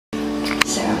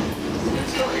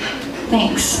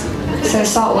Thanks. So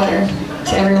saltwater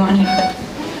to everyone who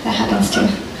that happens to.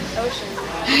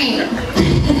 Alright.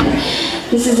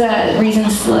 This is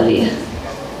Reasons to Love You.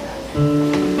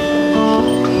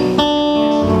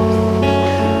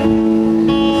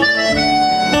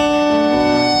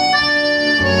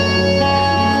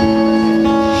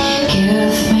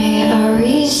 Give me a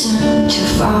reason to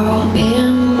fall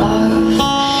in love.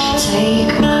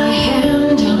 Take my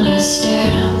hand and let's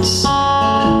dance.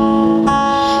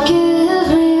 Give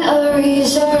me a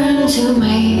reason to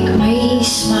make me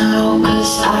smile,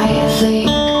 'cause I think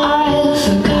I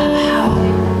forgot how.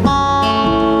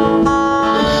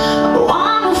 I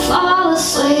wanna fall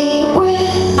asleep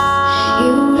with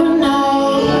you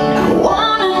tonight. I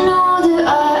wanna know that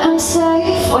I am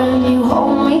safe when you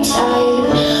hold me tight.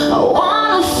 I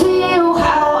wanna feel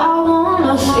how I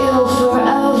wanna feel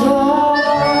forever.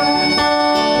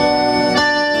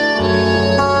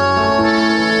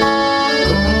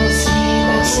 Girls need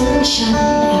attention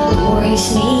and boys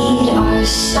need our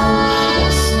soul.